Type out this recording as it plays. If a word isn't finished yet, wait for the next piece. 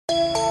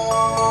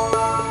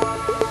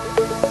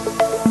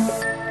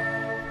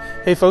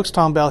Hey folks,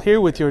 Tom Bell here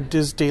with your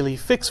Diz Daily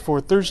Fix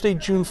for Thursday,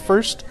 June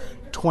 1st,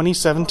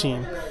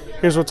 2017.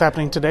 Here's what's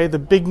happening today. The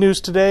big news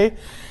today,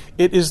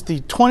 it is the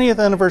 20th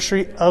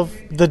anniversary of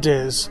the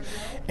Diz.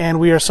 And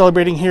we are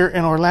celebrating here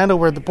in Orlando.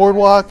 We're at the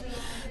boardwalk.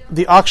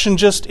 The auction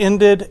just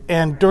ended,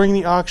 and during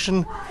the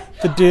auction,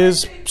 the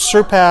Diz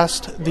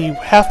surpassed the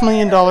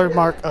 $500,000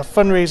 mark of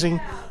fundraising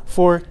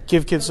for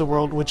Give Kids the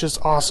World, which is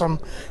awesome.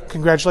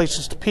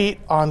 Congratulations to Pete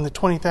on the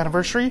 20th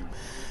anniversary.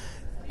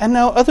 And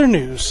now other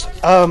news.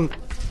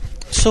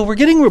 So we're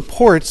getting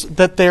reports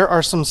that there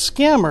are some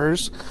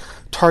scammers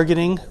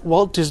targeting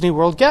Walt Disney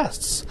World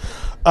guests.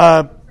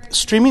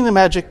 Streaming the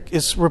Magic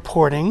is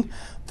reporting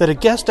that a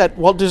guest at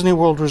Walt Disney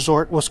World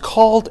Resort was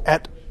called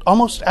at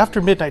almost after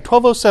midnight,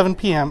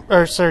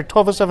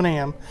 12:07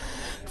 a.m.,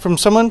 from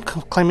someone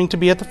claiming to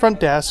be at the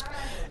front desk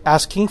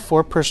asking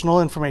for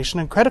personal information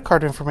and credit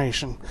card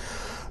information.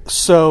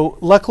 So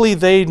luckily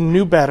they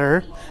knew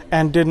better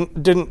and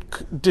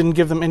didn't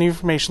give them any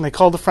information. They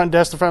called the front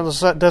desk. The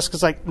front desk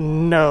is like,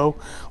 no,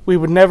 we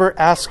would never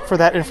ask for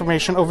that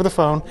information over the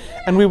phone,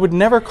 and we would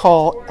never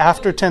call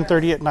after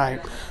 10:30 at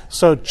night.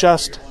 So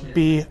just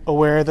be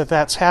aware that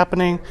that's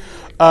happening.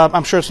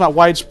 I'm sure it's not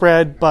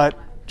widespread, but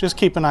just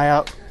keep an eye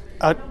out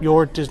at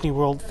your Disney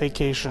World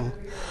vacation.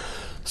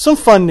 Some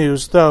fun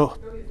news, though.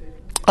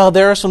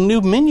 There are some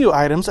new menu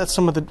items at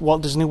some of the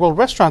Walt Disney World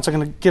restaurants. I'm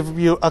going to give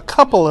you a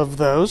couple of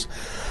those.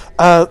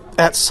 At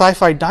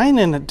Sci-Fi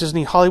Dine-In at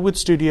Disney Hollywood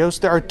Studios,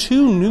 there are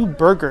 2 new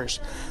burgers.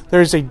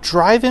 There is a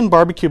drive-in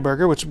barbecue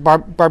burger, which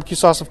barbecue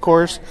sauce, of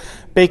course,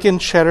 bacon,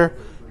 cheddar,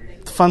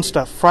 fun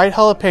stuff, fried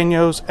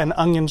jalapenos, and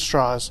onion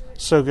straws.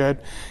 So good.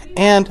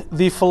 And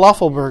the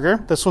falafel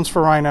burger. This one's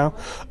for Rhino.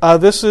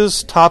 This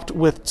is topped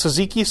with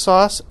tzatziki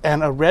sauce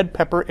and a red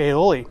pepper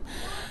aioli.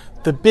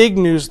 The big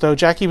news, though,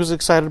 Jackie was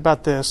excited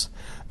about this.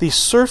 The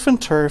Surf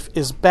and Turf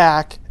is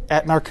back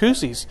at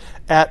Narcoossee's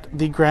at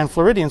the Grand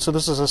Floridian. So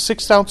this is a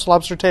 6-ounce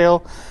lobster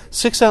tail,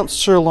 6-ounce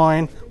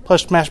sirloin,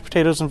 plus mashed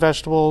potatoes and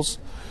vegetables.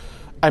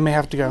 I may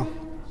have to go.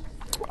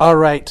 All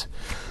right.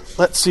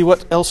 Let's see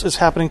what else is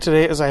happening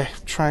today as I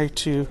try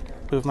to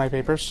move my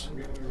papers.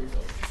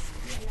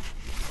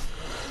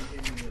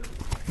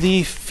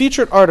 The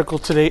featured article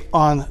today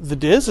on The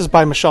Diz is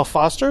by Michelle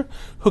Foster,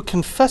 who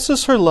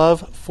confesses her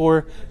love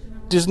for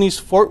Disney's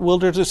Fort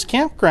Wilderness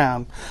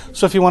Campground.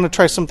 So if you want to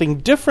try something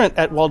different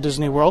at Walt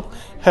Disney World,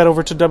 head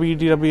over to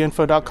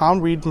wdwinfo.com,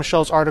 read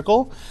Michelle's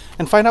article,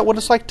 and find out what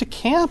it's like to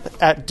camp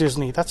at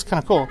Disney. That's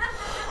kind of cool.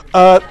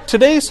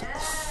 Today's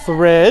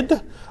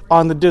thread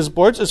on the Diz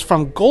boards is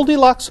from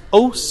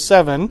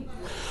Goldilocks07,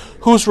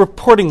 who's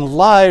reporting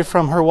live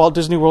from her Walt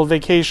Disney World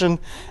vacation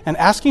and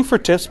asking for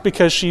tips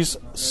because she's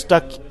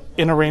stuck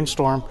in a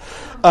rainstorm.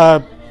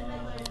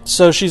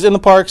 So she's in the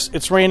parks,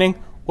 it's raining.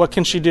 What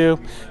can she do?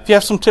 If you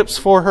have some tips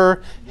for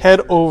her,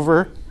 head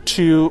over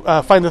to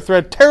find the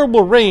thread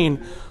Terrible Rain,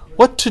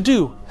 What to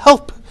Do,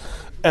 Help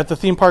at the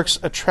theme parks,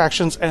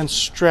 attractions, and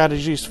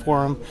strategies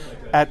forum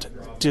at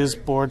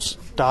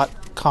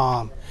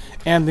dizboards.com.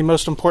 And the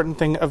most important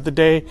thing of the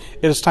day,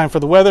 it is time for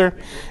the weather.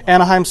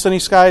 Anaheim, sunny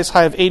skies,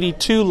 high of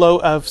 82, low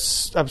of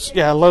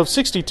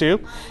 62.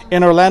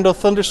 In Orlando,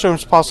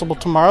 thunderstorms possible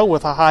tomorrow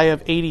with a high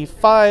of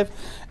 85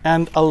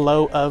 and a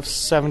low of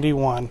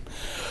 71.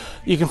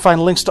 You can find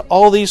links to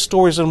all these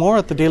stories and more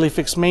at the Daily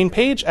Fix main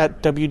page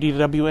at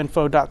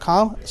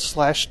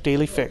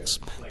wdwinfo.com/dailyfix.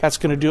 That's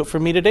going to do it for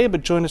me today,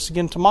 but join us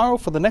again tomorrow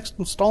for the next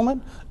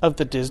installment of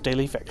the Diz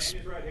Daily Fix.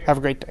 Have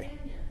a great day.